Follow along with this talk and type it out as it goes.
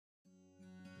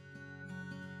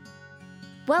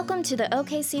Welcome to the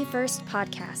OKC First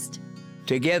podcast.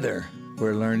 Together,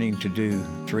 we're learning to do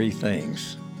three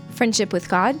things. Friendship with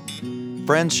God,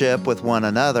 friendship with one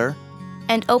another,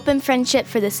 and open friendship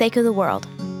for the sake of the world.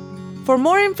 For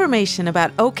more information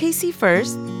about OKC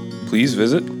First, please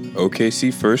visit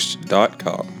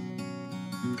okcfirst.com.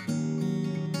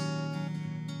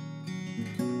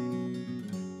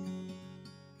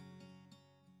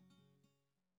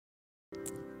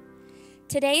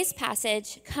 Today's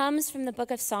passage comes from the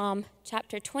book of Psalm,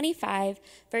 chapter 25,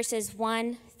 verses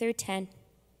 1 through 10.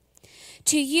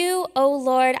 To you, O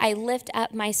Lord, I lift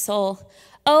up my soul.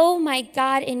 O my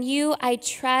God, in you I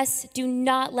trust. Do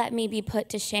not let me be put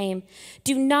to shame.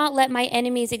 Do not let my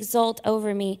enemies exult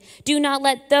over me. Do not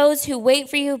let those who wait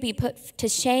for you be put to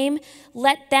shame.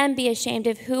 Let them be ashamed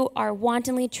of who are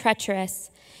wantonly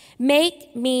treacherous.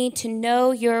 Make me to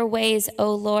know your ways,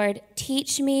 O Lord.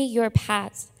 Teach me your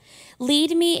paths.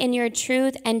 Lead me in your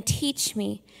truth and teach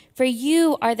me, for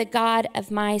you are the God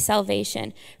of my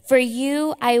salvation. For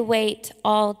you I wait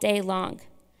all day long.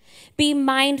 Be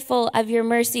mindful of your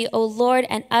mercy, O Lord,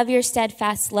 and of your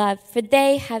steadfast love, for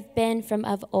they have been from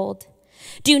of old.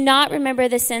 Do not remember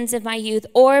the sins of my youth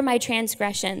or my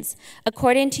transgressions.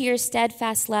 According to your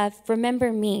steadfast love,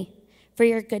 remember me for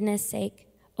your goodness' sake,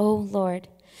 O Lord.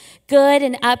 Good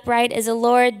and upright is the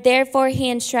Lord, therefore he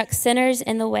instructs sinners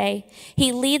in the way.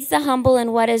 He leads the humble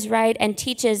in what is right and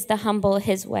teaches the humble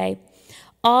his way.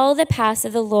 All the paths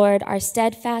of the Lord are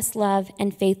steadfast love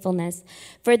and faithfulness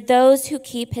for those who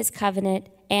keep his covenant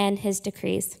and his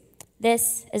decrees.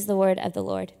 This is the word of the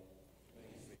Lord.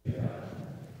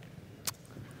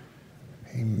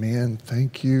 Amen.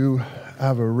 Thank you,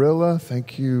 Avarilla.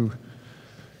 Thank you,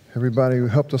 everybody who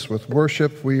helped us with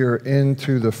worship. We are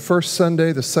into the first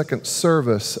Sunday, the second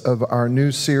service of our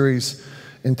new series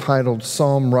entitled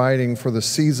Psalm Writing for the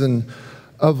Season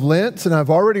of Lent. And I've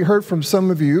already heard from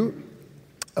some of you,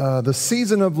 the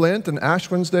season of Lent and Ash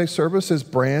Wednesday service is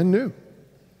brand new.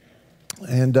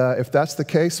 And if that's the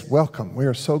case, welcome. We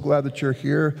are so glad that you're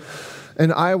here.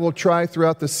 And I will try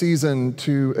throughout the season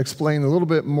to explain a little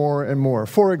bit more and more.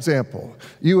 For example,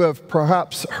 you have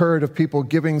perhaps heard of people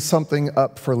giving something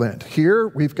up for Lent. Here,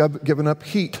 we've given up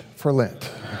heat for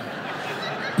Lent.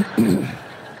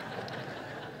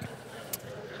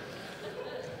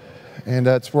 And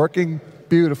that's working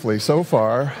beautifully so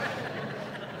far.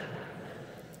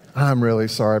 I'm really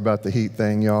sorry about the heat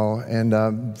thing, y'all. And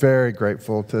I'm very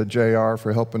grateful to JR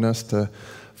for helping us to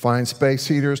find space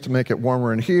heaters to make it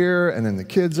warmer in here and in the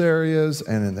kids' areas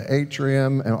and in the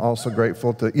atrium. And also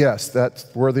grateful to, yes, that's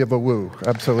worthy of a woo.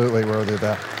 Absolutely worthy of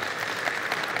that.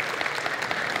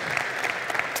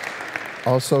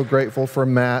 Also grateful for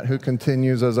Matt, who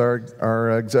continues as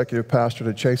our executive pastor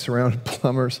to chase around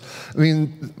plumbers. I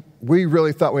mean, we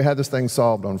really thought we had this thing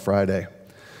solved on Friday.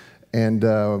 And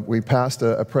we passed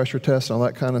a pressure test and all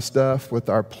that kind of stuff with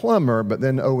our plumber, but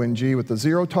then ONG with the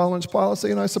zero tolerance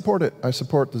policy, and I support it. I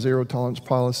support the zero tolerance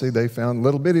policy. They found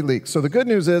little bitty leaks. So the good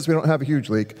news is we don't have a huge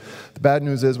leak. The bad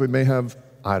news is we may have,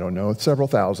 I don't know, several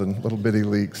thousand little bitty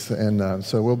leaks. And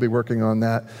so we'll be working on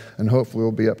that, and hopefully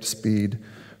we'll be up to speed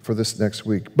for this next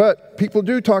week. But people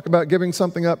do talk about giving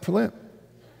something up for Lent.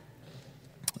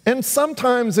 And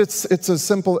sometimes it's as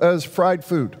simple as fried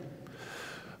food.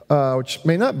 Which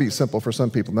may not be simple for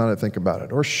some people now that I think about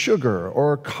it, or sugar,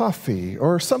 or coffee,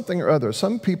 or something or other.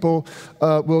 Some people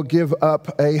will give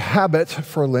up a habit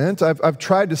for Lent. I've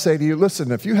tried to say to you,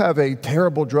 listen, if you have a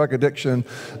terrible drug addiction,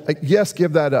 yes,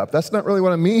 give that up. That's not really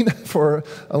what I mean for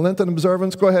a Lenten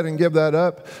observance. Go ahead and give that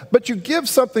up. But you give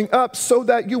something up so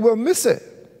that you will miss it.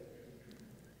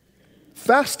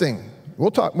 Fasting.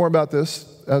 We'll talk more about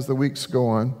this as the weeks go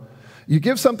on. You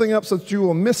give something up so that you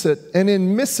will miss it, and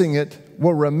in missing it,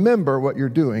 will remember what you're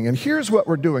doing. And here's what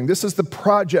we're doing. This is the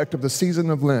project of the season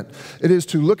of Lent. It is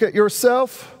to look at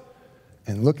yourself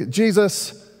and look at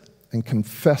Jesus and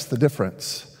confess the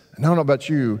difference. And I don't know about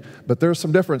you, but there's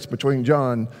some difference between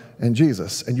John and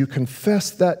Jesus. And you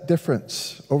confess that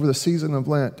difference over the season of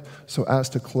Lent so as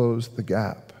to close the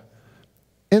gap.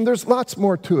 And there's lots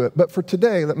more to it, but for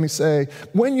today, let me say,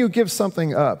 when you give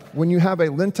something up, when you have a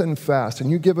Lenten fast and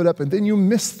you give it up and then you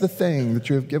miss the thing that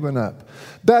you have given up,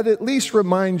 that at least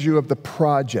reminds you of the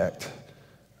project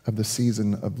of the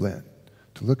season of Lent.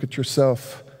 To look at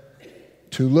yourself,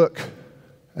 to look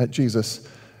at Jesus,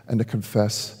 and to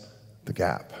confess the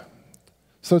gap.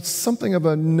 So it's something of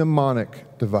a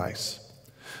mnemonic device.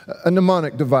 A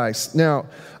mnemonic device. Now,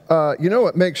 you know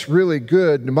what makes really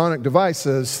good mnemonic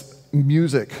devices?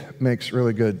 Music makes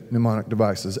really good mnemonic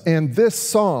devices. And this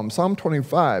psalm, Psalm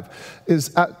 25,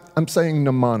 I'm saying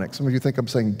mnemonic. Some of you think I'm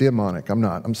saying demonic. I'm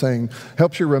not. I'm saying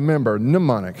helps you remember,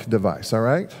 mnemonic device, all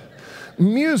right?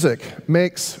 music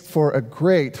makes for a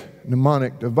great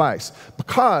mnemonic device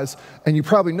because, and you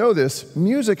probably know this,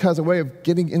 music has a way of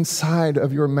getting inside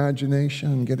of your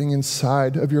imagination, getting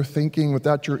inside of your thinking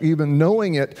without your even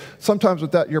knowing it, sometimes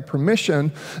without your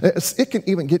permission. It can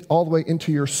even get all the way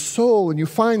into your soul, and you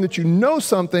find that you know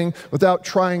something without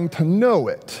trying to know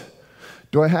it.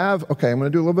 I'm going to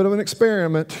do a little bit of an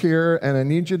experiment here, and I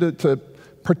need you to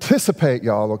participate,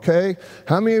 y'all, okay?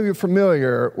 How many of you are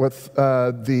familiar with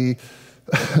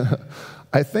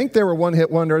I think they were one-hit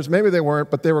wonders. Maybe they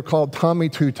weren't, but they were called Tommy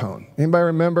Two-Tone. Anybody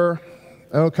remember?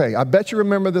 Okay, I bet you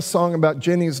remember this song about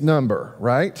Jenny's number,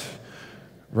 right?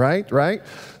 Right?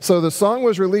 So the song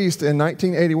was released in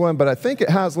 1981, but I think it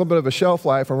has a little bit of a shelf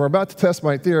life, and we're about to test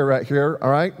my theory right here,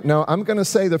 all right? Now, I'm going to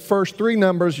say the first 3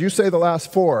 numbers. You say the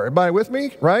last 4. Everybody with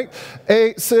me, right?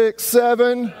 8, 6,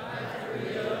 7.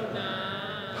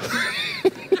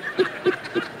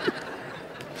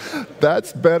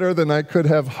 That's better than I could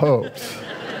have hoped.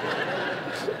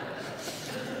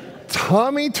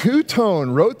 Tommy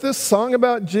Two-Tone wrote this song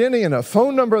about Jenny and a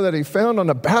phone number that he found on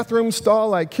a bathroom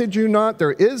stall. I kid you not.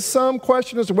 There is some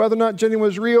question as to whether or not Jenny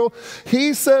was real.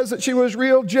 He says that she was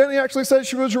real. Jenny actually says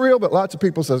she was real, but lots of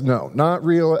people says no, not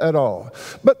real at all.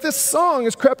 But this song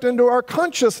has crept into our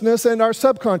consciousness and our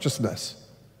subconsciousness. Does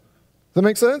that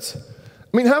make sense?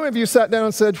 I mean, how many of you sat down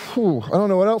and said, I don't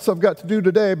know what else I've got to do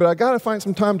today, but I got to find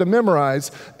some time to memorize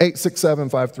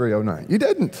 8675309. You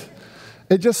didn't.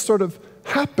 It just sort of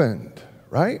happened,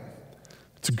 right?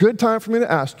 It's a good time for me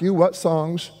to ask you, what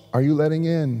songs are you letting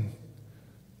in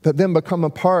that then become a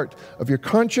part of your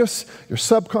conscious, your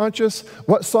subconscious?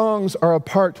 What songs are a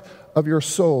part of your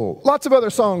soul? Lots of other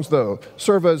songs, though,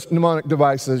 serve as mnemonic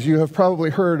devices. You have probably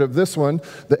heard of this one,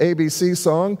 the ABC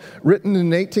song, written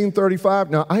in 1835.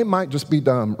 Now, I might just be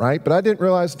dumb, right? But I didn't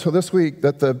realize until this week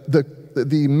that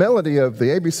the melody of the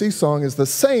ABC song is the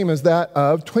same as that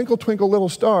of Twinkle, Twinkle, Little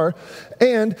Star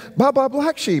and Baa Baa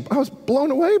Black Sheep. I was blown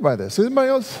away by this. Anybody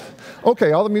else?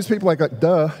 Okay, all the music people like,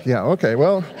 duh. Yeah, okay,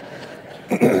 well,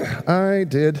 I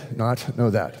did not know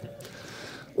that.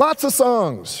 Lots of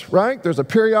songs, right? There's a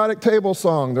periodic table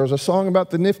song. There's a song about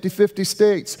the nifty 50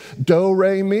 states, do,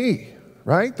 re, mi,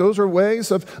 right? Those are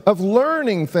ways of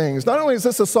learning things. Not only is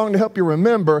this a song to help you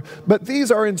remember, but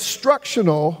these are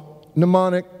instructional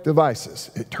mnemonic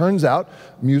devices. It turns out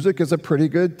music is a pretty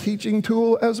good teaching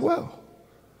tool as well,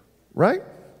 right?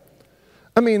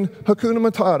 I mean, Hakuna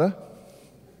Matata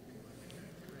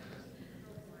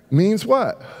means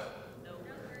what?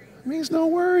 It means no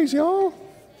worries, y'all.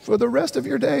 For the rest of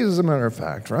your days, as a matter of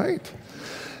fact, right?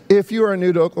 If you are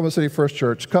new to Oklahoma City First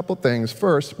Church, a couple things.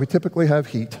 First, we typically have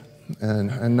heat,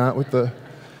 and not with the...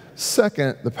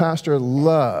 Second, the pastor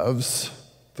loves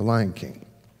the Lion King.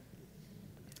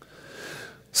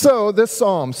 So this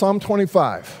psalm, Psalm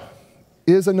 25,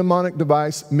 is a mnemonic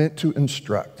device meant to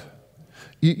instruct.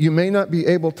 You may not be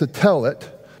able to tell it,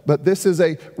 but this is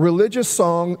a religious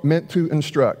song meant to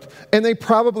instruct. And they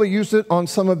probably used it on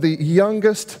some of the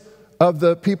youngest of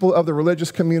the people of the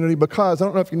religious community because, I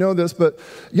don't know if you know this, but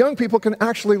young people can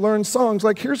actually learn songs.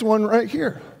 Like here's one right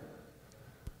here.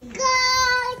 Go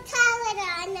tell it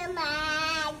on the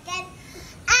mountain,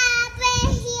 up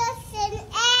in Houston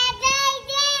every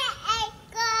day.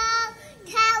 Go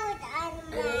tell it on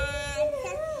the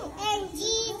mountain, and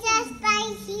Jesus by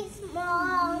his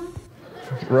mom.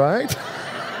 Right?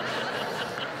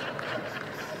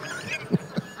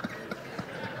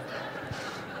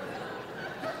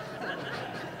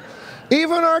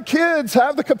 Even our kids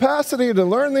have the capacity to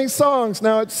learn these songs.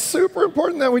 Now, it's super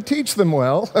important that we teach them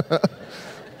well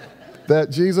that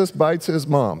Jesus bites his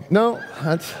mom. No,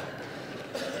 that's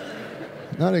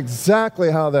not exactly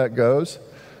how that goes.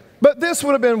 But this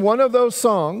would have been one of those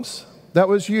songs that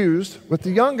was used with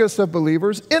the youngest of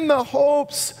believers in the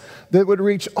hopes that it would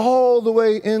reach all the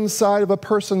way inside of a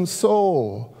person's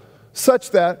soul,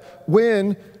 such that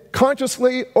when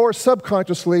consciously or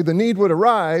subconsciously the need would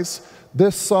arise,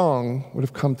 this song would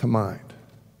have come to mind.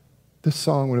 This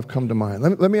song would have come to mind.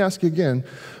 Let me ask you again,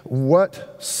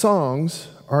 what songs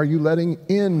are you letting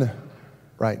in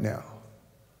right now?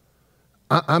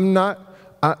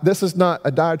 This is not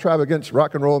a diatribe against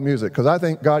rock and roll music, because I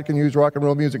think God can use rock and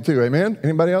roll music too, amen?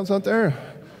 Anybody else out there?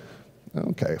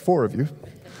 Okay, 4 of you.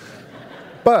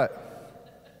 But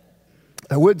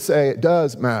I would say it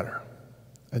does matter.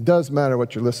 It does matter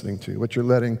what you're listening to, what you're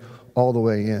letting all the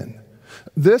way in.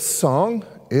 This song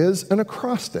is an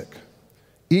acrostic.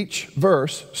 Each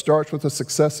verse starts with a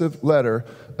successive letter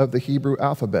of the Hebrew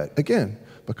alphabet. Again,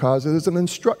 because it is an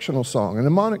instructional song, a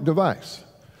mnemonic device.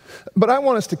 But I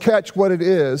want us to catch what it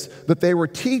is that they were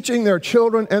teaching their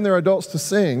children and their adults to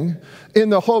sing in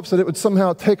the hopes that it would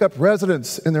somehow take up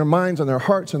residence in their minds and their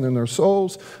hearts and in their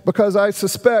souls, because I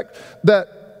suspect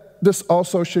that this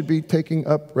also should be taking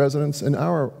up residence in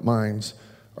our minds,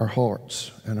 our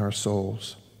hearts, and our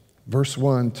souls. Verse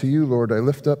 1, to you, Lord, I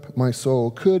lift up my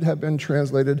soul, could have been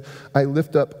translated, I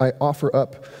lift up, I offer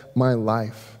up my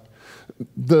life.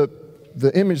 The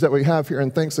image that we have here,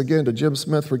 and thanks again to Jim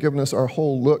Smith for giving us our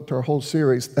whole look to our whole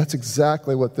series, that's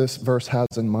exactly what this verse has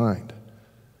in mind,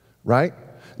 right?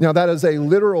 Now, that is a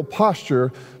literal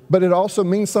posture, but it also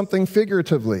means something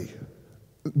figuratively.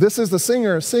 This is the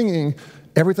singer singing,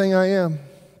 everything I am,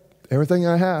 everything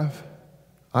I have,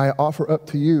 I offer up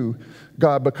to you,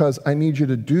 God, because I need you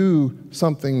to do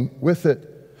something with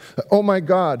it. Oh my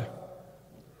God,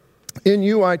 in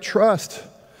you I trust.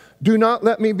 Do not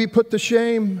let me be put to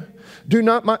shame. Do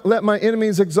not let my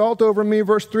enemies exalt over me.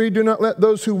 Verse 3, do not let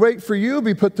those who wait for you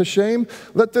be put to shame.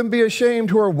 Let them be ashamed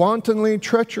who are wantonly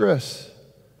treacherous.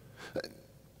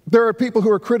 There are people who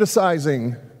are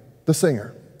criticizing the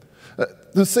singer.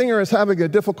 The singer is having a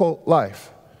difficult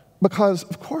life because,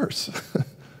 of course,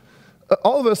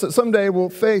 all of us that someday will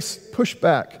face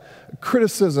pushback,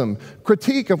 criticism,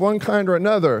 critique of one kind or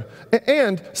another.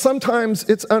 And sometimes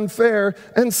it's unfair,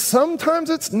 and sometimes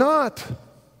it's not.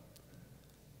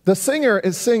 The singer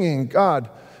is singing, God,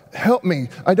 help me.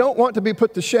 I don't want to be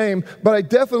put to shame, but I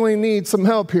definitely need some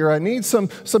help here. I need some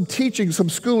teaching, some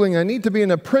schooling. I need to be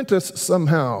an apprentice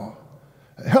somehow.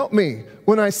 Help me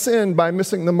when I sin by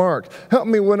missing the mark. Help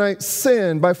me when I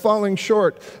sin by falling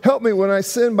short. Help me when I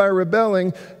sin by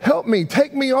rebelling. Help me.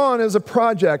 Take me on as a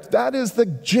project. That is the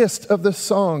gist of this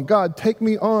song. God, take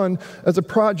me on as a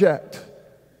project.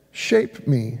 Shape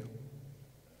me.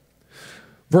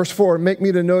 Verse 4, make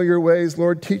me to know your ways,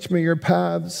 Lord. Teach me your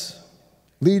paths.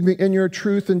 Lead me in your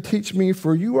truth and teach me,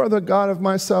 for you are the God of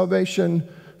my salvation.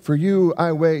 For you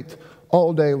I wait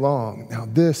all day long. Now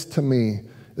this, to me,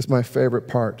 is my favorite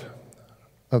part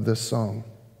of this song.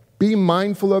 Be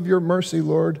mindful of your mercy,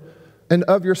 Lord, and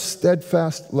of your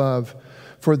steadfast love,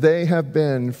 for they have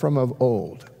been from of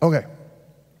old. Okay.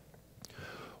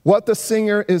 What the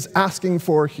singer is asking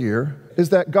for here is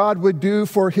that God would do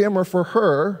for him or for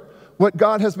her what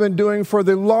God has been doing for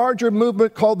the larger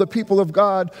movement called the people of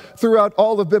God throughout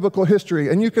all of biblical history.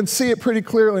 And you can see it pretty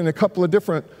clearly in a couple of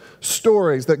different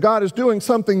stories, that God is doing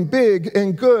something big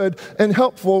and good and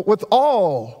helpful with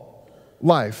all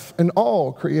life and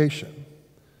all creation.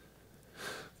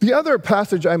 The other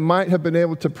passage I might have been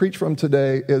able to preach from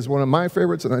today is one of my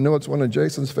favorites, and I know it's one of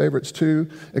Jason's favorites too.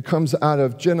 It comes out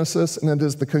of Genesis, and it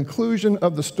is the conclusion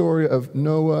of the story of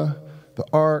Noah, the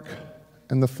ark,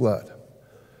 and the flood.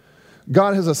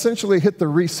 God has essentially hit the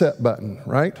reset button,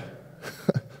 right?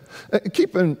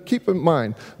 Keep in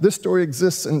mind, this story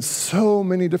exists in so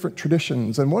many different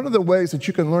traditions. And one of the ways that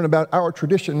you can learn about our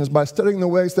tradition is by studying the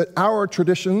ways that our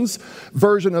tradition's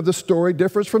version of the story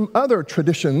differs from other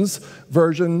traditions'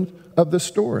 version of the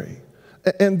story.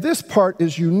 And this part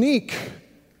is unique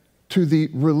to the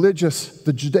religious,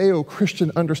 the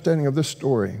Judeo-Christian understanding of this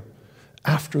story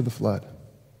after the flood.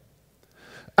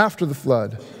 After the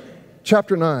flood.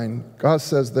 Chapter 9, God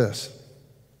says this.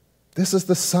 This is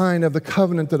the sign of the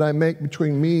covenant that I make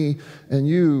between me and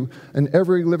you and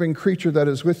every living creature that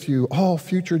is with you, all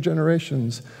future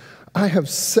generations. I have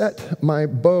set my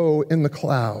bow in the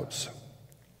clouds.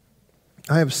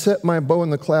 I have set my bow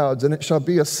in the clouds, and it shall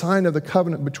be a sign of the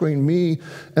covenant between me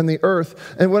and the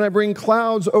earth. And when I bring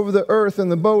clouds over the earth and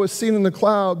the bow is seen in the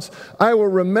clouds, I will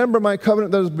remember my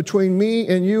covenant that is between me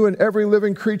and you and every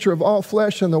living creature of all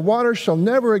flesh, and the waters shall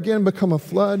never again become a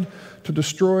flood to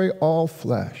destroy all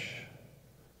flesh.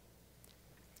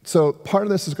 So part of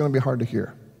this is going to be hard to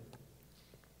hear.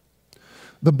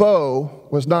 The bow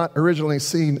was not originally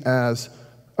seen as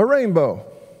a rainbow,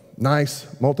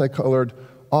 nice, multicolored,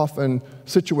 often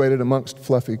situated amongst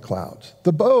fluffy clouds.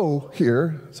 The bow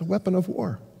here is a weapon of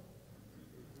war.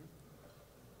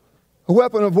 A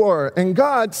weapon of war. And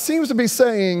God seems to be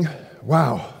saying,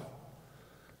 wow,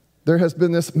 there has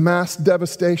been this mass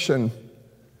devastation.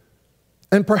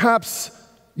 And perhaps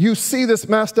you see this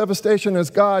mass devastation as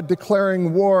God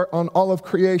declaring war on all of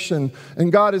creation. And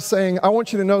God is saying, I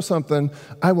want you to know something.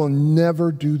 I will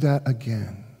never do that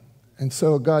again. And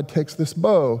so God takes this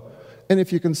bow, and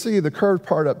if you can see the curved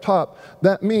part up top,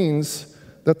 that means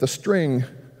that the string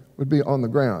would be on the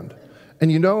ground. And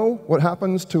you know what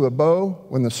happens to a bow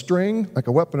when the string, like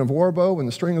a weapon of war bow, when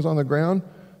the string is on the ground?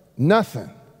 Nothing.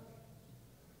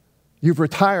 You've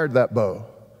retired that bow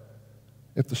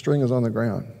if the string is on the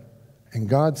ground. And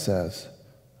God says,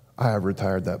 I have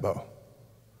retired that bow.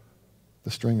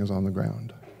 The string is on the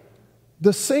ground.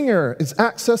 The singer is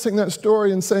accessing that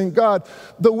story and saying, God,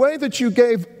 the way that you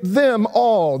gave them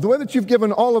all, the way that you've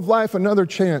given all of life another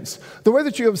chance, the way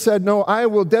that you have said, no, I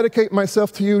will dedicate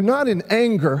myself to you, not in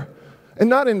anger and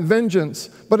not in vengeance,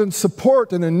 but in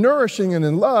support and in nourishing and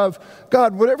in love.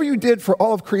 God, whatever you did for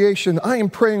all of creation, I am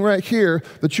praying right here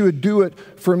that you would do it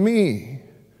for me.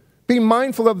 Be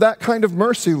mindful of that kind of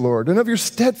mercy, Lord, and of your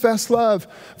steadfast love,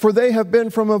 for they have been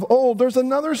from of old. There's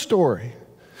another story.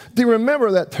 Do you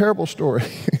remember that terrible story?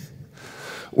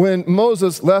 When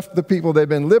Moses left the people, they'd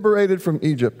been liberated from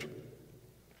Egypt.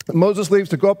 Moses leaves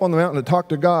to go up on the mountain to talk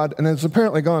to God, and it's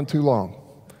apparently gone too long.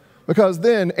 Because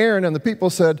then Aaron and the people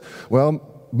said,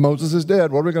 well, Moses is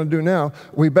dead. What are we going to do now?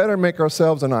 We better make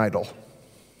ourselves an idol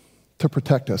to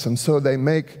protect us. And so they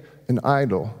make an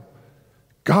idol.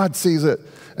 God sees it,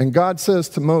 and God says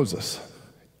to Moses,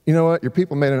 you know what? Your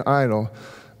people made an idol.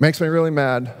 Makes me really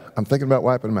mad. I'm thinking about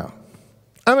wiping them out.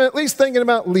 I'm at least thinking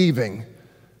about leaving.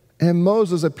 And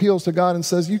Moses appeals to God and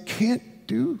says, you can't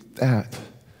do that.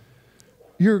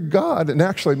 You're God. And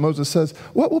actually, Moses says,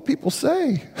 what will people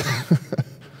say?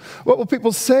 What will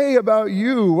people say about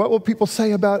you? What will people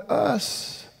say about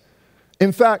us?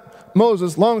 In fact,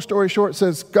 Moses, long story short,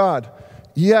 says, God,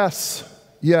 yes,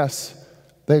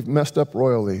 they've messed up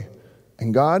royally.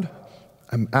 And God,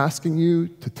 I'm asking you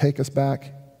to take us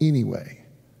back anyway.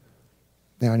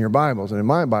 Now, in your Bibles and in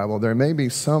my Bible, there may be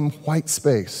some white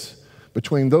space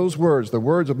between those words, the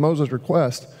words of Moses'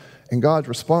 request, and God's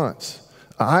response.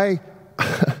 I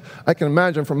can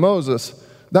imagine for Moses,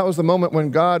 that was the moment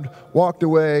when God walked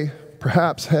away,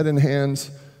 perhaps head in hands,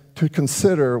 to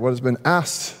consider what has been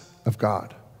asked of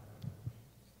God.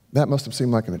 That must have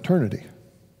seemed like an eternity.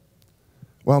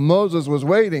 While Moses was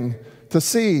waiting to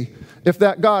see if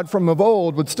that God from of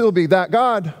old would still be that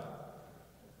God.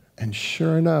 And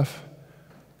sure enough,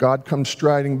 God comes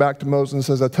striding back to Moses and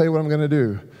says, I'll tell you what I'm going to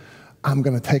do. I'm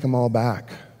going to take them all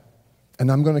back,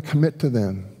 and I'm going to commit to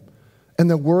them. And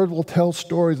the Word will tell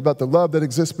stories about the love that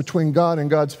exists between God and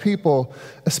God's people,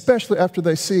 especially after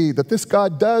they see that this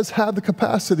God does have the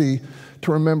capacity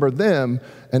to remember them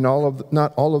and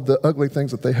not all of the ugly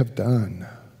things that they have done.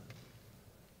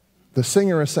 The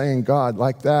singer is saying, God,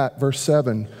 like that, verse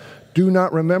 7, do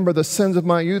not remember the sins of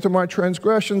my youth or my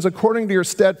transgressions. According to your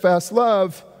steadfast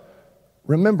love,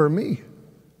 remember me,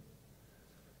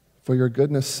 for your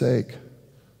goodness' sake,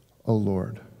 O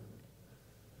Lord.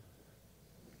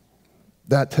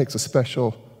 That takes a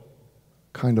special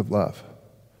kind of love.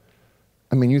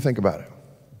 I mean, you think about it.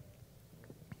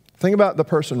 Think about the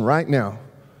person right now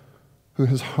who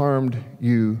has harmed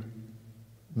you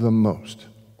the most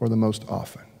or the most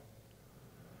often.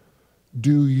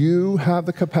 Do you have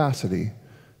the capacity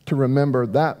to remember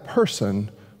that person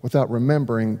without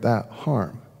remembering that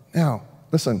harm? Now,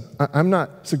 listen, I'm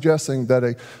not suggesting that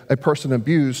a person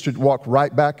abused should walk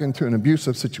right back into an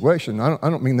abusive situation. I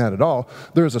don't mean that at all.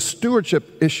 There's a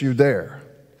stewardship issue there.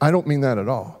 I don't mean that at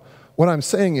all. What I'm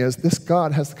saying is this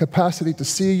God has the capacity to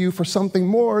see you for something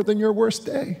more than your worst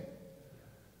day.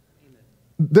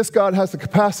 This God has the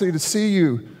capacity to see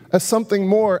you as something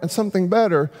more and something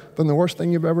better than the worst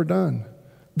thing you've ever done.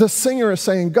 The singer is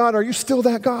saying, God, are you still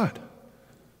that God?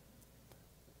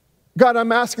 God,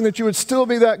 I'm asking that you would still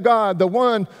be that God, the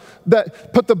one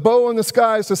that put the bow in the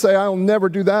skies to say, I'll never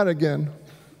do that again.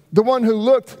 The one who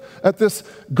looked at this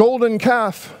golden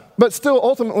calf, but still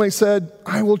ultimately said,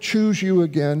 I will choose you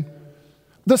again.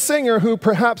 The singer who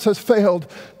perhaps has failed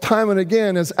time and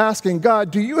again is asking,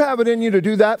 God, do you have it in you to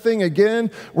do that thing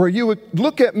again, where you would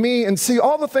look at me and see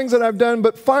all the things that I've done,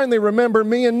 but finally remember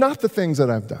me and not the things that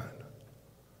I've done?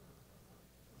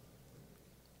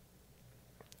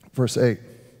 Verse 8.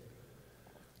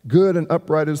 Good and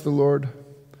upright is the Lord.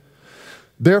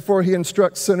 Therefore, he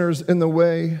instructs sinners in the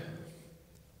way.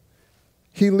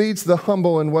 He leads the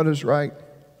humble in what is right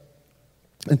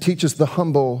and teaches the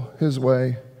humble his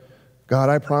way. God,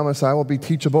 I promise I will be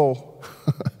teachable.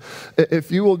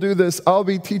 If you will do this, I'll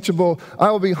be teachable.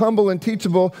 I will be humble and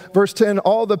teachable. Verse 10,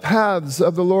 all the paths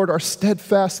of the Lord are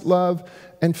steadfast love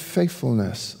and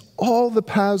faithfulness. All the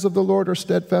paths of the Lord are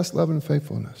steadfast love and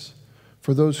faithfulness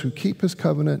for those who keep his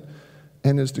covenant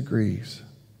and his decrees.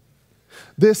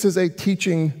 This is a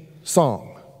teaching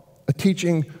song, a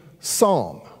teaching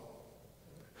psalm.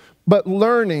 But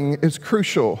learning is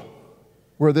crucial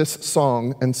where this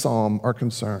song and psalm are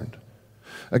concerned.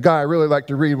 A guy I really like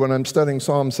to read when I'm studying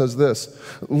Psalms says this: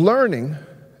 learning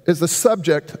is the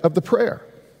subject of the prayer.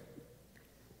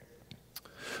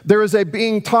 There is a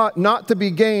being taught not to be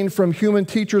gained from human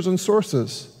teachers and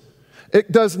sources.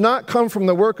 It does not come from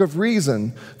the work of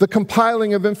reason, the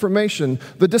compiling of information,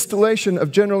 the distillation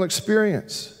of general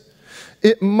experience.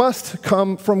 It must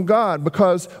come from God,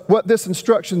 because what this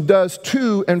instruction does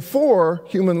to and for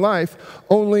human life,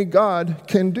 only God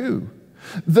can do.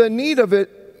 The need of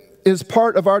it is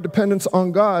part of our dependence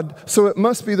on God, so it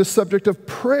must be the subject of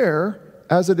prayer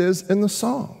as it is in the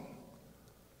song.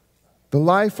 The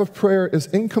life of prayer is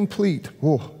incomplete.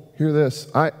 Oh, hear this.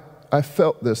 I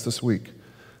felt this week.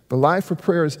 The life of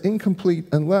prayer is incomplete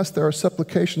unless there are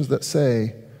supplications that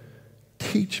say,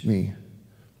 teach me,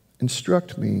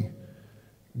 instruct me,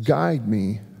 guide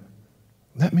me,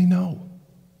 let me know.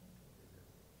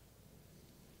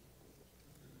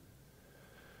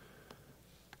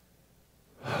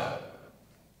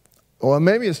 Well,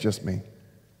 maybe it's just me.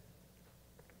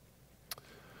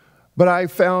 But I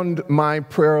found my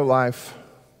prayer life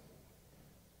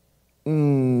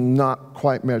not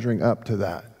quite measuring up to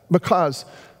that. Because,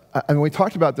 and we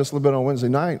talked about this a little bit on Wednesday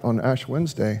night, on Ash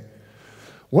Wednesday,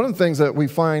 one of the things that we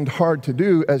find hard to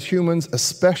do as humans,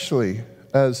 especially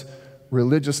as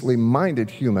religiously minded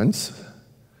humans,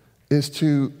 is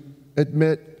to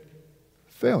admit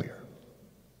failure.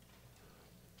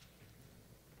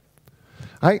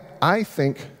 I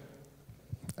think,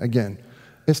 again,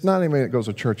 it's not anybody that goes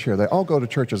to church here. They all go to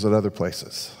churches at other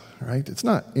places, right? It's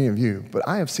not any of you. But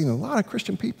I have seen a lot of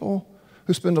Christian people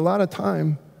who spend a lot of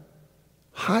time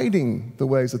hiding the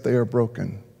ways that they are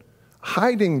broken,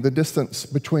 hiding the distance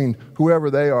between whoever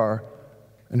they are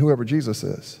and whoever Jesus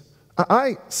is.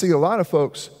 I see a lot of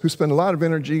folks who spend a lot of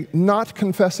energy not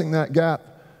confessing that gap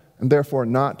and therefore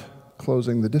not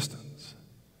closing the distance.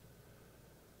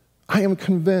 I am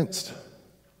convinced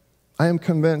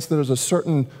that there's a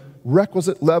certain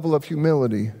requisite level of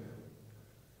humility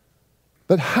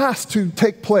that has to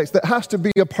take place, that has to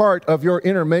be a part of your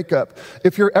inner makeup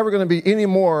if you're ever going to be any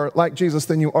more like Jesus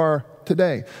than you are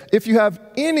today. If you have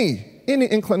any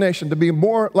inclination to be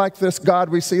more like this God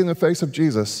we see in the face of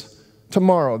Jesus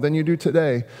tomorrow than you do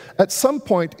today, at some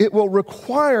point it will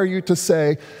require you to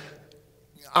say,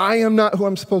 I am not who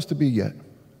I'm supposed to be yet.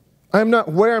 I am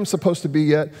not where I'm supposed to be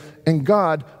yet. And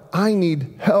God, I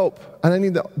need help. And I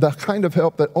need the kind of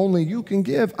help that only you can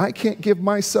give. I can't give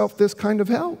myself this kind of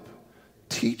help.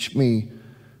 Teach me,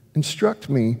 instruct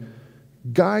me,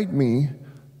 guide me,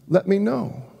 let me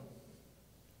know.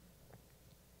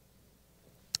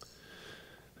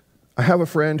 I have a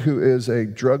friend who is a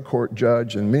drug court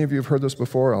judge, and many of you have heard this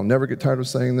before. I'll never get tired of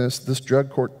saying this. This drug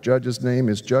court judge's name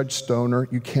is Judge Stoner.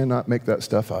 You cannot make that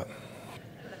stuff up.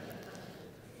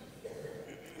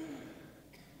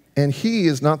 And he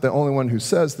is not the only one who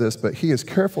says this, but he is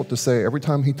careful to say, every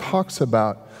time he talks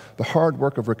about the hard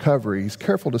work of recovery, he's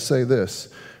careful to say this: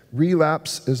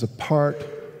 relapse is a part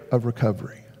of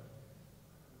recovery.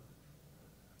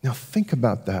 Now think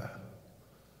about that.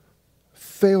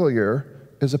 Failure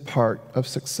is a part of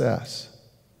success.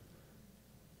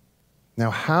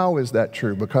 Now, how is that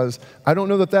true? Because I don't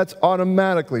know that that's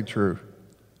automatically true,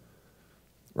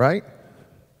 right?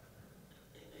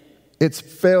 It's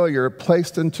failure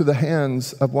placed into the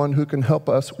hands of one who can help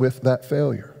us with that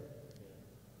failure.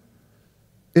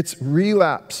 It's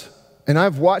relapse. And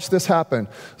I've watched this happen.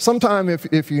 Sometime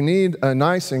if you need a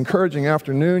nice, encouraging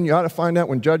afternoon, you ought to find out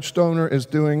when Judge Stoner is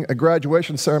doing a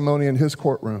graduation ceremony in his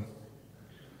courtroom.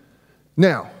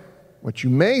 Now, what you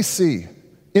may see,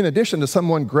 in addition to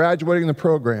someone graduating the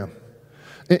program,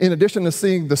 in addition to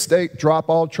seeing the state drop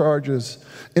all charges,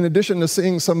 in addition to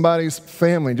seeing somebody's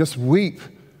family just weep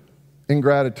in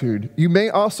gratitude, you may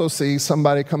also see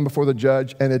somebody come before the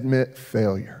judge and admit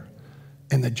failure.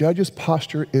 And the judge's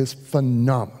posture is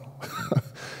phenomenal.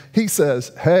 He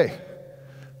says, hey,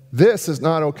 this is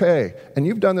not okay. And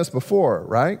you've done this before,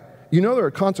 right? You know there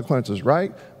are consequences,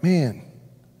 right? Man,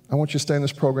 I want you to stay in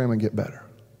this program and get better.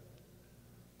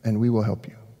 And we will help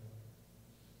you.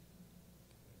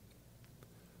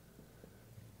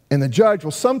 And the judge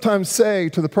will sometimes say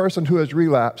to the person who has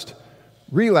relapse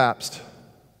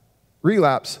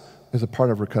is a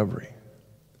part of recovery.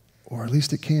 Or at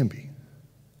least it can be.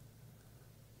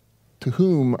 To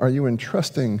whom are you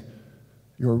entrusting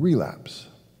your relapse?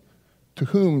 To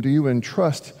whom do you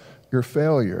entrust your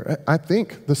failure? I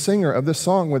think the singer of this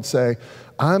song would say,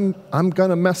 I'm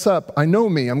going to mess up. I know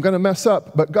me. I'm going to mess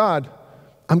up. But God,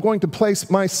 I'm going to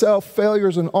place myself,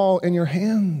 failures and all, in your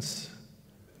hands.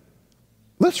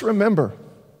 Let's remember,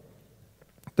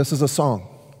 this is a song.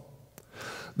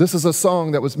 This is a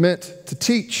song that was meant to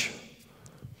teach.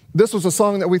 This was a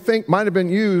song that we think might have been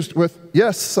used with,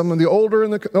 yes, some of the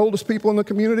oldest people in the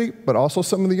community, but also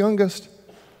some of the youngest.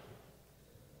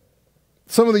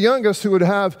 Some of the youngest who would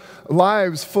have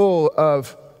lives full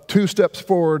of 2 steps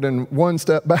forward and 1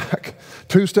 step back,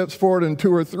 2 steps forward and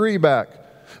 2 or 3 back.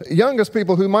 Youngest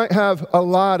people who might have a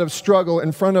lot of struggle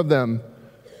in front of them.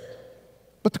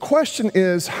 But the question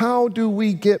is, how do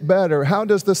we get better? How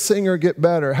does the singer get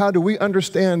better? How do we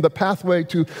understand the pathway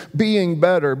to being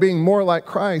better, being more like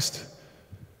Christ?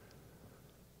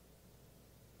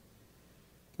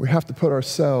 We have to put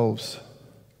ourselves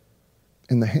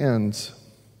in the hands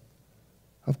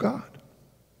of God.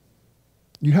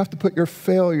 You have to put your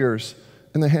failures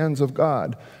in the hands of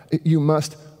God. You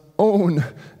must own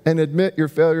and admit your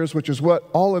failures, which is what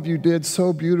all of you did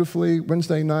so beautifully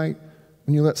Wednesday night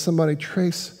when you let somebody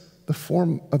trace the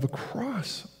form of a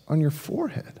cross on your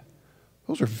forehead.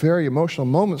 Those are very emotional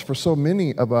moments for so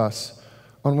many of us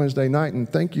on Wednesday night, and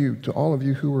thank you to all of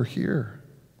you who were here.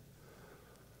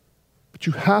 But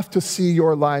you have to see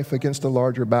your life against a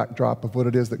larger backdrop of what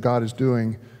it is that God is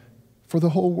doing for the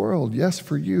whole world. Yes,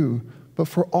 for you, but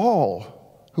for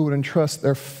all who would entrust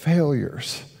their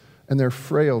failures and their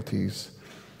frailties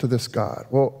to this God.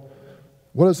 Well,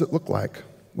 what does it look like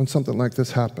when something like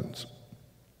this happens?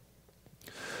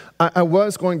 I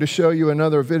was going to show you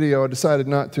another video. I decided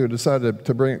not to. I decided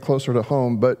to bring it closer to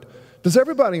home. But does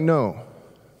everybody know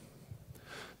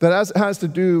that as it has to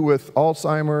do with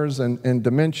Alzheimer's and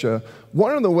dementia,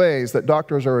 one of the ways that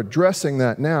doctors are addressing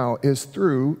that now is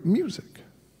through music?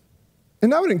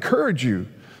 And I would encourage you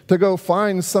to go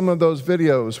find some of those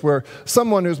videos where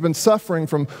someone who's been suffering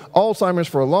from Alzheimer's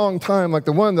for a long time, like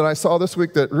the one that I saw this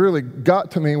week that really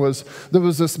got to me, was there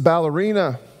was this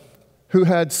ballerina who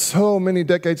had so many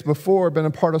decades before been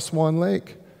a part of Swan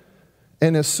Lake.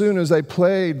 And as soon as they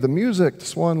played the music to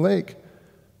Swan Lake,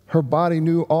 her body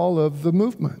knew all of the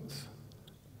movements.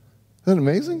 Isn't that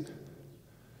amazing?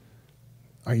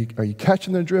 Are you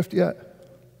catching the drift yet?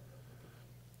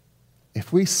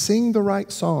 If we sing the right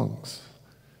songs,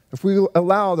 if we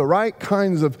allow the right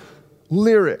kinds of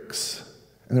lyrics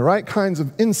and the right kinds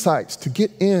of insights to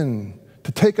get in,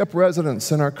 to take up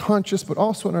residence in our conscious, but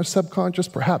also in our subconscious,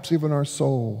 perhaps even our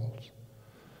souls,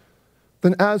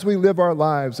 then as we live our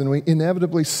lives and we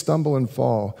inevitably stumble and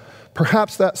fall,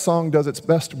 perhaps that song does its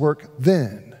best work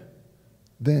then.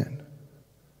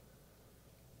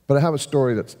 But I have a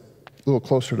story that's a little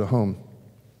closer to home.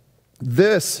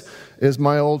 This is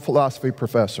my old philosophy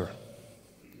professor.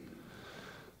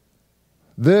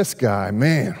 This guy,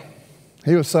 man,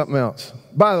 he was something else.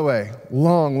 By the way,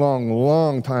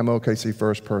 long time OKC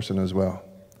First person as well.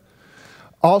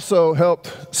 Also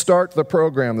helped start the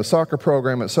program, the soccer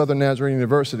program at Southern Nazarene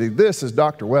University. This is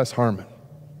Dr. Wes Harmon.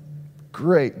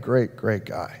 Great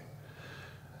guy.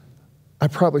 I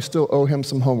probably still owe him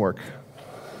some homework.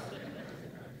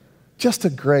 Just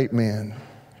a great man.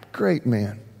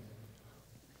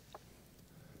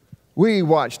 We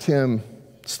watched him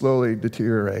slowly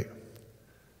deteriorate.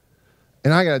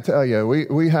 And I got to tell you,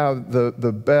 we have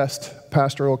the best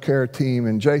pastoral care team,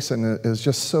 and Jason is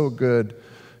just so good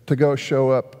to go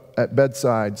show up at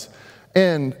bedsides.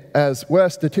 And as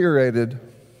Wes deteriorated,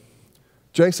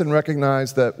 Jason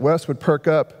recognized that Wes would perk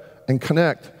up and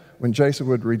connect when Jason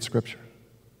would read scripture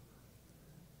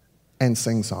and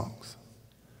sing songs.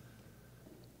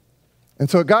 And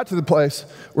so it got to the place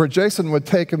where Jason would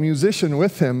take a musician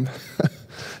with him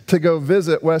to go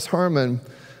visit Wes Harmon,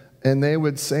 and they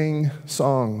would sing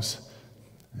songs.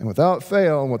 And without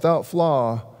fail and without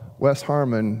flaw, Wes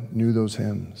Harmon knew those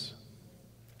hymns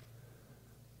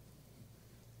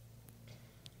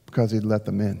because he'd let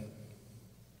them in.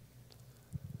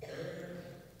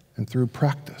 And through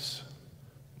practice,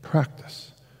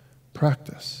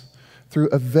 through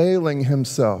availing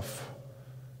himself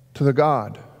to the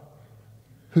God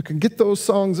who can get those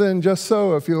songs in just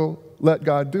so if you'll let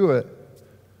God do it,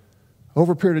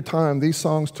 over a period of time, these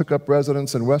songs took up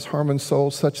residence in Wes Harmon's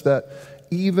soul such that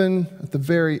even at the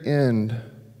very end,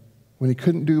 when he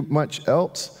couldn't do much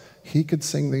else, he could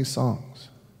sing these songs.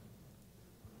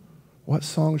 What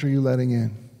songs are you letting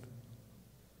in?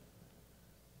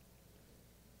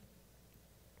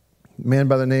 A man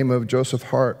by the name of Joseph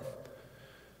Hart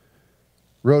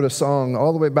wrote a song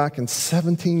all the way back in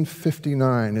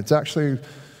 1759. It's actually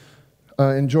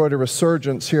enjoyed a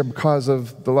resurgence here because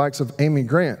of the likes of Amy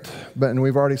Grant, and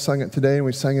we've already sung it today and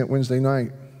we sang it Wednesday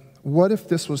night. What if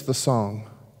this was the song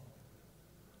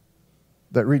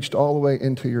that reached all the way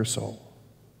into your soul?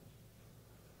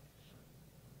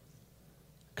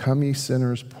 Come ye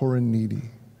sinners, poor and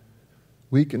needy,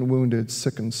 weak and wounded,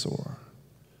 sick and sore.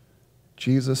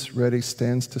 Jesus ready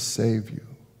stands to save you,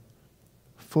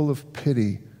 full of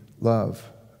pity, love,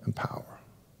 and power.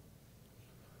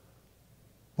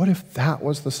 What if that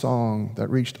was the song that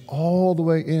reached all the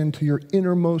way into your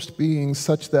innermost being,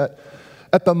 such that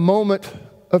at the moment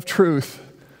of truth,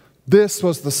 this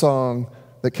was the song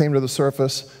that came to the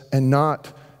surface and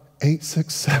not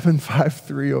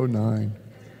 8675309?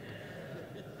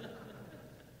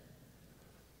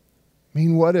 I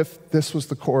mean, what if this was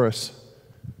the chorus?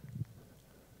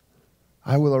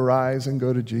 I will arise and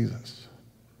go to Jesus.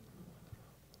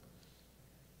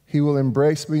 He will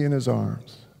embrace me in his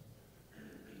arms.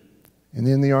 And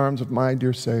in the arms of my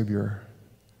dear Savior,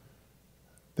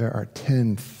 there are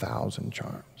 10,000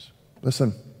 charms.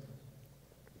 Listen,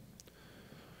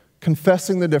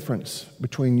 confessing the difference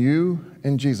between you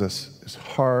and Jesus is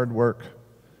hard work.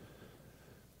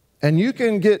 And you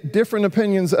can get different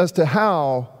opinions as to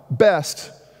how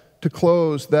best to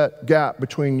close that gap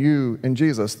between you and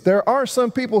Jesus. There are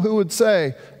some people who would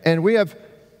say, and we have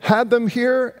had them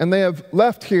here and they have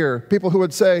left here, people who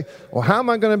would say, well, how am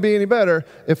I going to be any better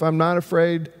if I'm not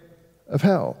afraid of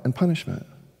hell and punishment?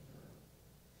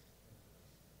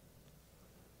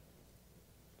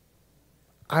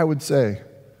 I would say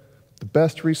the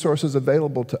best resources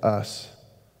available to us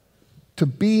to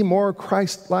be more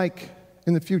Christ-like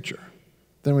in the future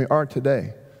than we are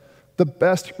today, the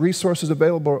best resources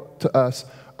available to us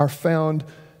are found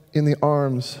in the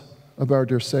arms of our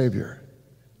dear Savior.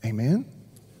 Amen?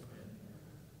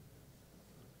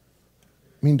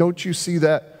 I mean, don't you see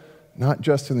that not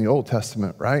just in the Old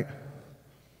Testament, right?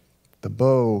 The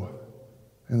bow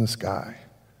in the sky.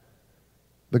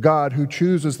 The God who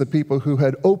chooses the people who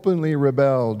had openly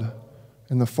rebelled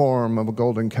in the form of a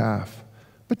golden calf.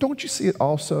 But don't you see it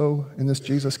also in this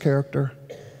Jesus character?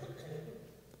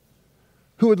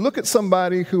 Who would look at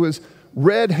somebody who is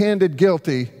red-handed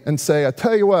guilty and say, I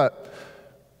tell you what,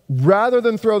 rather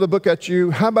than throw the book at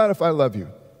you, how about if I love you?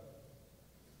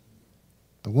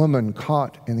 The woman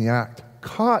caught in the act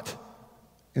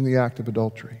of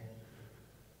adultery.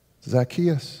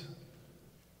 Zacchaeus.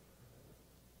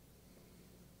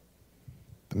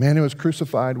 The man who was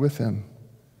crucified with him.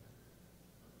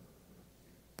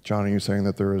 John, are you saying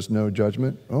that there is no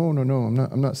judgment? Oh, no,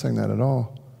 I'm not saying that at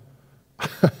all.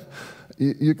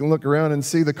 You can look around and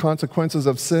see the consequences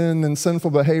of sin and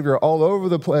sinful behavior all over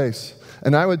the place.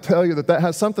 And I would tell you that that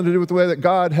has something to do with the way that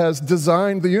God has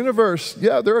designed the universe.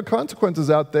 Yeah, there are consequences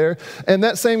out there. And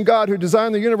that same God who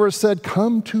designed the universe said,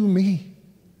 come to me.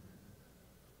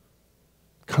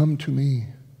 Come to me.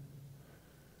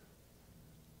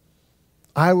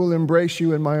 I will embrace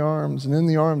you in my arms, and in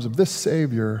the arms of this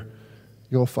Savior,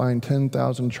 you'll find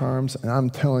 10,000 charms. And I'm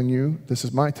telling you, this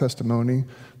is my testimony,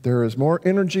 there is more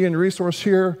energy and resource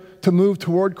here to move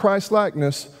toward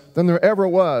Christ-likeness than there ever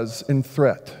was in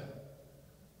threat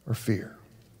or fear.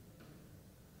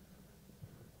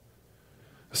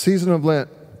 A season of Lent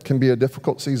can be a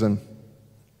difficult season.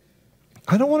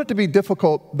 I don't want it to be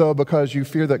difficult, though, because you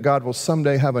fear that God will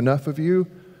someday have enough of you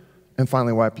and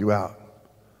finally wipe you out.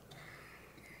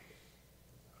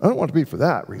 I don't want it to be for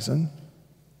that reason.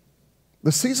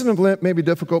 The season of Lent may be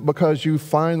difficult because you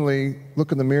finally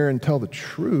look in the mirror and tell the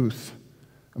truth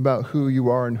about who you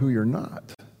are and who you're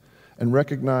not, and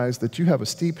recognize that you have a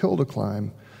steep hill to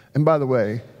climb. And by the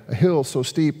way, a hill so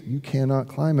steep you cannot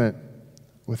climb it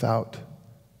without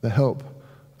the help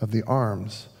of the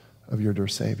arms of your dear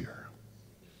Savior.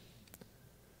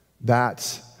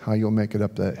 That's how you'll make it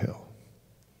up that hill.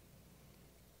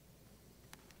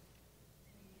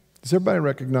 Does everybody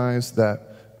recognize that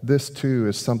this too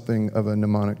is something of a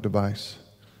mnemonic device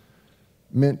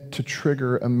meant to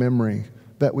trigger a memory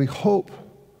that we hope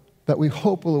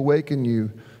will awaken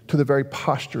you to the very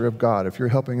posture of God? If you're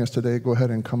helping us today, go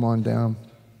ahead and come on down.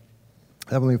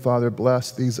 Heavenly Father,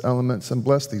 bless these elements and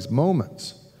bless these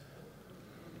moments.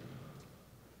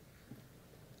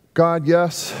 God,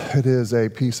 yes, it is a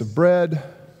piece of bread.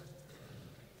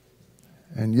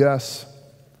 And yes,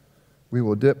 we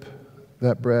will dip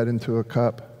that bread into a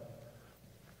cup.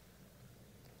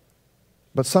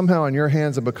 But somehow in your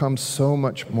hands it becomes so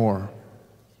much more.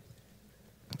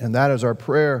 And that is our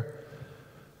prayer,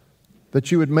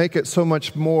 that you would make it so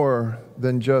much more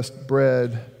than just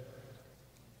bread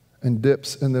and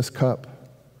dips in this cup.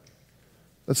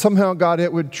 That somehow, God,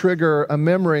 it would trigger a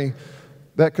memory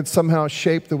that could somehow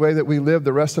shape the way that we live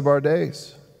the rest of our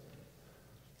days.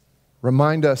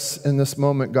 Remind us in this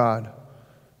moment, God,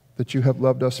 that you have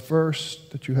loved us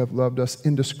first, that you have loved us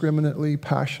indiscriminately,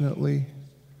 passionately.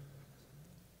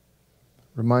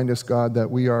 Remind us, God,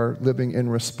 that we are living in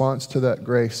response to that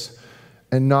grace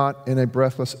and not in a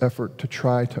breathless effort to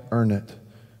try to earn it.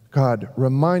 God,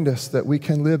 remind us that we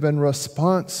can live in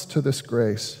response to this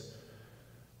grace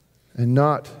and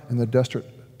not in the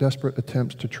desperate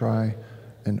attempts to try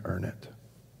and earn it.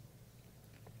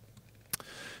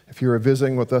 If you are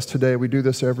visiting with us today, we do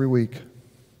this every week.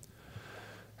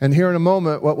 And here in a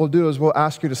moment, what we'll do is we'll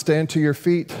ask you to stand to your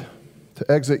feet,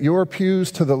 to exit your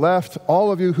pews to the left,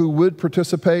 all of you who would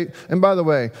participate. And by the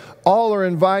way, all are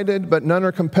invited, but none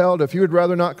are compelled. If you would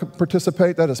rather not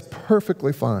participate, that is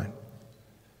perfectly fine.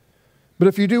 But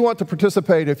if you do want to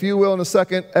participate, if you will in a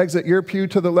second, exit your pew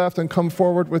to the left and come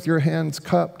forward with your hands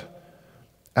cupped.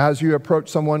 As you approach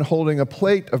someone holding a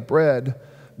plate of bread,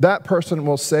 that person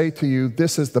will say to you,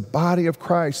 "This is the body of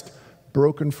Christ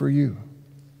broken for you."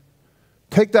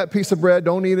 Take that piece of bread,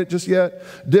 don't eat it just yet.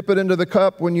 Dip it into the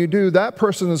cup. When you do, that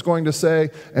person is going to say,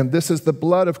 "And this is the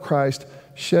blood of Christ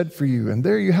shed for you." And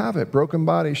there you have it, broken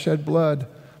body, shed blood.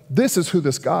 This is who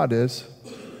this God is,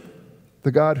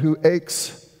 the God who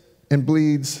aches and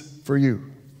bleeds for you.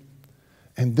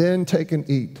 And then take and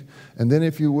eat. And then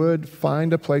if you would,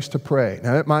 find a place to pray.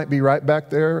 Now it might be right back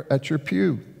there at your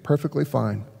pew, perfectly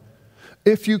fine.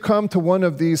 If you come to one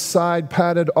of these side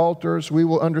padded altars, we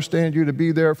will understand you to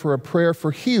be there for a prayer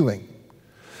for healing.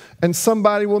 And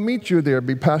somebody will meet you there. It'll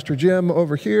be Pastor Jim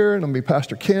over here, and it'll be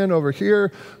Pastor Ken over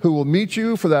here, who will meet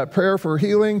you for that prayer for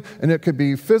healing. And it could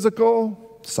be physical,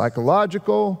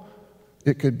 psychological,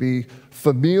 it could be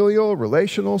familial,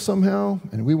 relational somehow.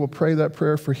 And we will pray that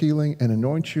prayer for healing and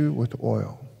anoint you with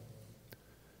oil.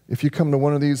 If you come to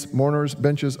one of these mourners'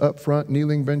 benches up front,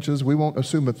 kneeling benches, we won't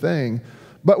assume a thing.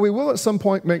 But we will at some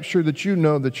point make sure that you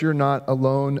know that you're not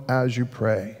alone as you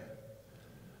pray.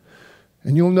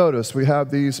 And you'll notice we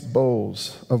have these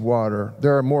bowls of water.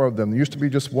 There are more of them. There used to be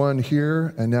just one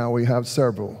here, and now we have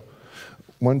several.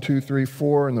 1, 2, 3,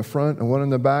 4 in the front and one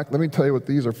in the back. Let me tell you what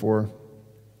these are for.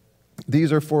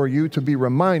 These are for you to be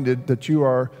reminded that you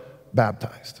are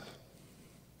baptized,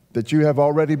 that you have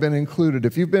already been included.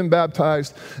 If you've been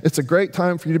baptized, it's a great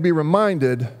time for you to be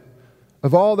reminded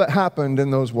of all that happened in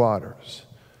those waters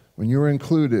when you were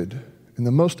included in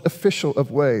the most official of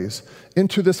ways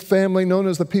into this family known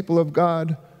as the people of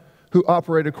God who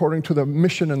operate according to the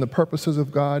mission and the purposes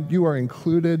of God. You are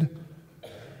included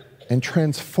and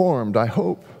transformed, I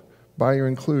hope, by your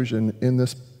inclusion in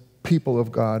this people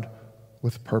of God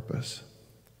with purpose.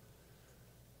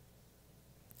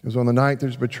 It was on the night that he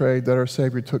was betrayed that our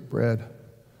Savior took bread.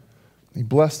 He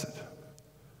blessed it.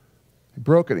 He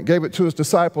broke it. He gave it to his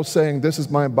disciples, saying, "This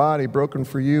is my body broken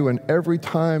for you, and every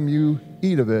time you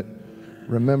eat of it,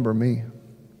 remember me."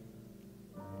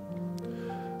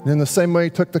 And in the same way, he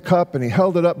took the cup and he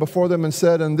held it up before them and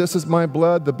said, "And this is my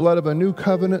blood, the blood of a new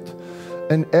covenant,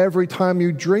 and every time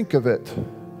you drink of it,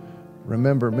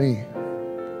 remember me."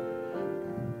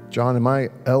 John, am I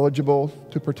eligible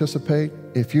to participate?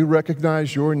 If you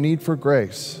recognize your need for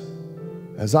grace,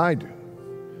 as I do,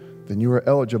 then you are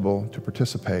eligible to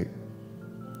participate.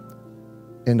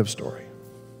 End of story.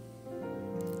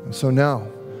 And so now,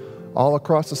 all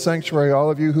across the sanctuary,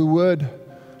 all of you who would,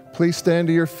 please stand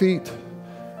to your feet,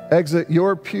 exit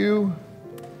your pew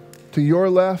to your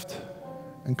left,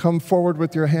 and come forward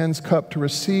with your hands cupped to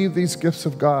receive these gifts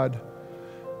of God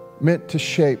meant to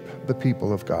shape the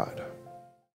people of God.